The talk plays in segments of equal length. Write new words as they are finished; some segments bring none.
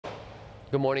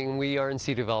Good morning. We are in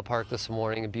Cedarville Park this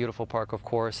morning, a beautiful park, of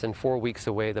course, and 4 weeks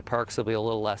away. The parks will be a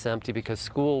little less empty because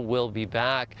school will be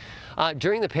back.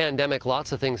 During the pandemic,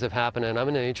 lots of things have happened, and I'm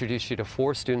going to introduce you to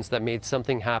 4 students that made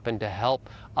something happen to help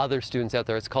other students out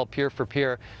there. It's called Peer for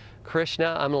Peer. Krishna,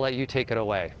 I'm going to let you take it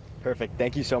away. Perfect.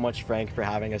 Thank you so much, Frank, for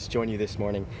having us join you this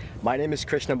morning. My name is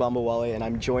Krishna Bambawale, and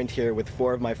I'm joined here with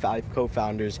 4 of my 5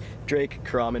 co-founders, Drake,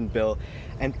 Karam, and Bill.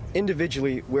 And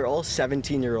individually, we're all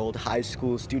 17-year-old high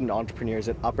school student entrepreneurs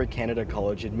at Upper Canada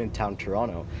College in Midtown,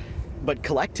 Toronto. But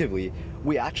collectively,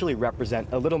 we actually represent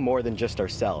a little more than just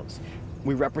ourselves.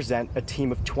 We represent a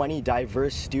team of 20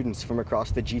 diverse students from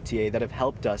across the GTA that have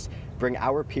helped us bring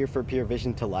our peer-for-peer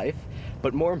vision to life.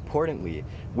 But more importantly,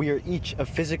 we are each a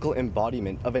physical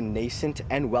embodiment of a nascent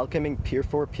and welcoming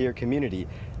peer-for-peer community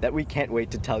that we can't wait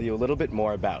to tell you a little bit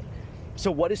more about. So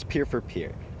what is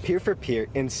peer-for-peer? Peer-for-peer,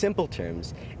 in simple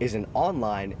terms, is an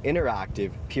online,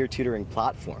 interactive peer tutoring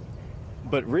platform.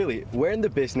 But really, we're in the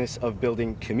business of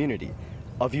building community,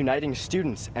 of uniting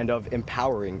students, and of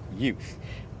empowering youth.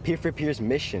 Peer for Peer's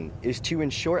mission is to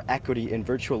ensure equity in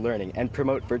virtual learning and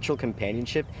promote virtual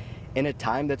companionship in a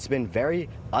time that's been very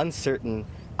uncertain,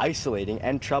 isolating,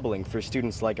 and troubling for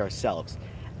students like ourselves.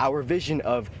 Our vision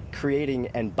of creating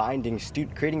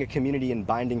a community and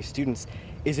binding students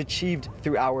is achieved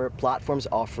through our platform's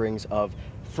offerings of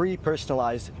free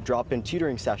personalized drop-in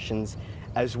tutoring sessions,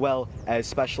 as well as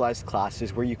specialized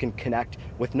classes where you can connect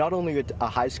with not only a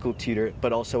high school tutor,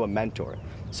 but also a mentor.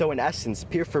 So in essence,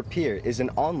 Peer for Peer is an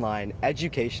online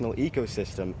educational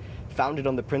ecosystem founded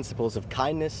on the principles of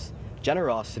kindness,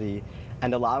 generosity,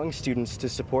 and allowing students to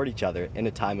support each other in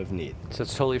a time of need. So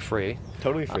it's totally free.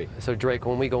 Totally free. So Drake,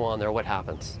 when we go on there, what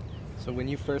happens? So when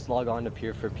you first log on to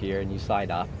Peer for Peer and you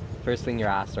sign up, first thing you're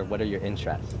asked are what are your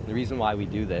interests? The reason why we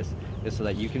do this is so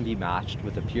that you can be matched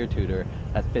with a peer tutor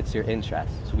that fits your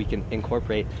interests. So we can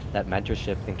incorporate that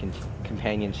mentorship and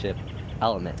companionship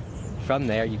element. From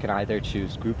there, you can either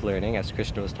choose group learning, as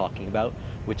Krishna was talking about,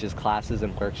 which is classes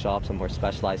and workshops on more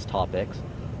specialized topics,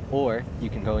 or you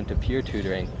can go into peer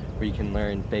tutoring, where you can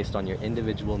learn based on your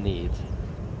individual needs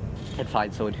and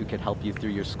find someone who can help you through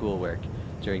your schoolwork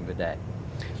during the day.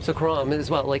 So Karam,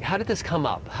 as well, how did this come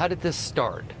up? How did this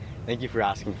start? Thank you for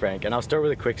asking, Frank, and I'll start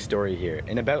with a quick story here.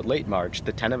 In about late March,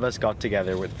 the 10 of us got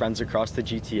together with friends across the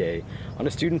GTA on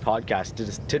a student podcast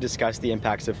to discuss the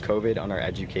impacts of COVID on our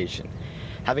education.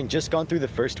 Having just gone through the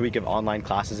first week of online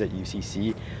classes at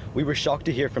UCC, we were shocked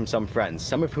to hear from some friends,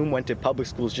 some of whom went to public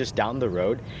schools just down the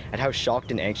road, at how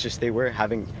shocked and anxious they were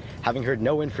having heard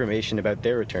no information about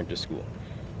their return to school.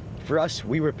 For us,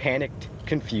 we were panicked,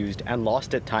 confused, and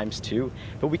lost at times too,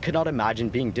 but we could not imagine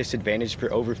being disadvantaged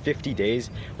for over 50 days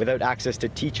without access to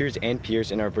teachers and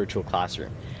peers in our virtual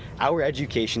classroom. Our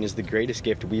education is the greatest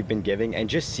gift we've been giving, and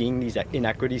just seeing these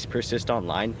inequities persist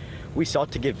online, we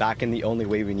sought to give back in the only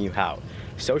way we knew how.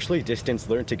 Socially distanced,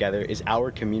 learn together is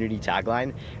our community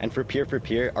tagline, and for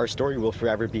Peer, our story will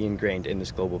forever be ingrained in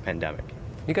this global pandemic.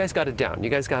 You guys got it down. You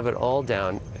guys got it all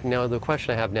down. Now, the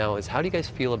question I have now is, how do you guys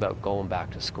feel about going back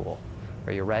to school?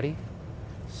 Are you ready?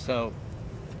 So,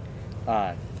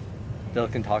 Bill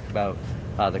can talk about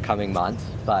the coming months,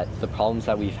 but the problems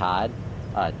that we've had,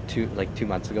 2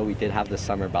 months ago, we did have the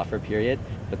summer buffer period,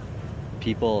 but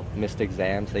people missed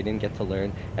exams. They didn't get to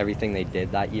learn everything they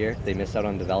did that year. They missed out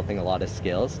on developing a lot of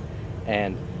skills,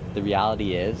 and the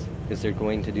reality is they're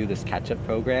going to do this catch-up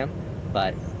program,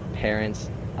 but parents,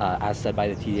 as said by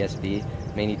the TDSB,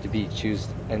 may need to choose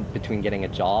between getting a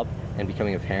job and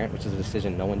becoming a parent, which is a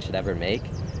decision no one should ever make.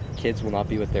 Kids will not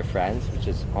be with their friends, which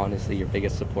is honestly your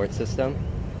biggest support system,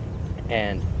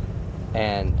 and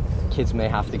kids may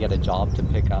have to get a job to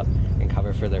pick up and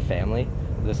cover for their family.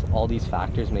 All these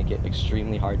factors make it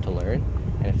extremely hard to learn,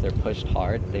 and if they're pushed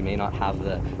hard, they may not have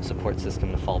the support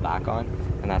system to fall back on,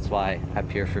 and that's why at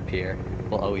Peer for Peer,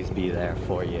 we'll always be there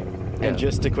for you. And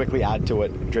just to quickly add to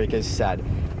what Drake has said,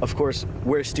 of course,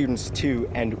 we're students too,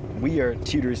 and we are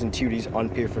tutors and tuties on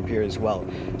Peer for Peer as well.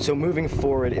 So moving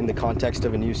forward in the context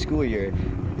of a new school year,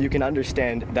 you can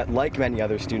understand that like many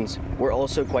other students, we're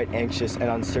also quite anxious and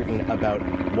uncertain about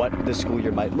what the school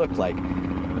year might look like.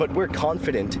 But we're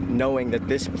confident knowing that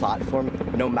this platform,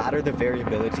 no matter the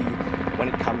variability when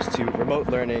it comes to remote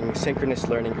learning, synchronous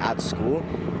learning at school,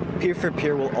 Peer for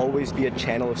Peer will always be a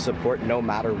channel of support no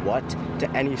matter what to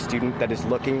any student that is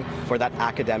looking for that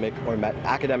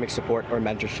academic support or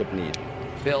mentorship need.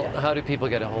 Bill, how do people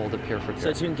get a hold of Peer for Peer?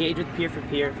 So to engage with Peer for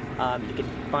Peer, you can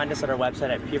find us at our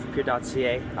website at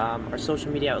peerforpeer.ca, our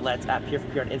social media outlets at Peer for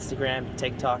Peer on Instagram,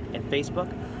 TikTok, and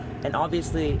Facebook, and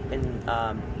obviously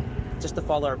just to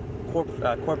follow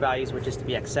our core values, which is to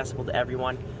be accessible to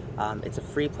everyone. It's a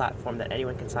free platform that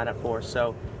anyone can sign up for,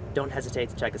 so don't hesitate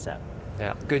to check us out.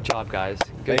 Yeah, good job, guys.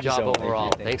 Good Thank you job so much. overall.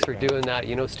 Thank you. Thanks for doing that.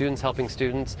 You know, students helping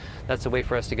students, that's the way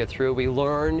for us to get through. We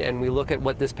learn and we look at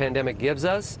what this pandemic gives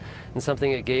us, and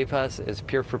something it gave us is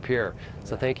peer for peer.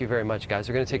 So thank you very much, guys.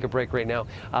 We're going to take a break right now.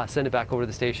 Send it back over to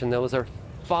the station. Those are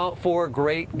 4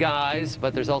 great guys,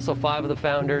 but there's also 5 of the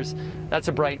founders. That's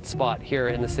a bright spot here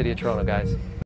in the city of Toronto, guys.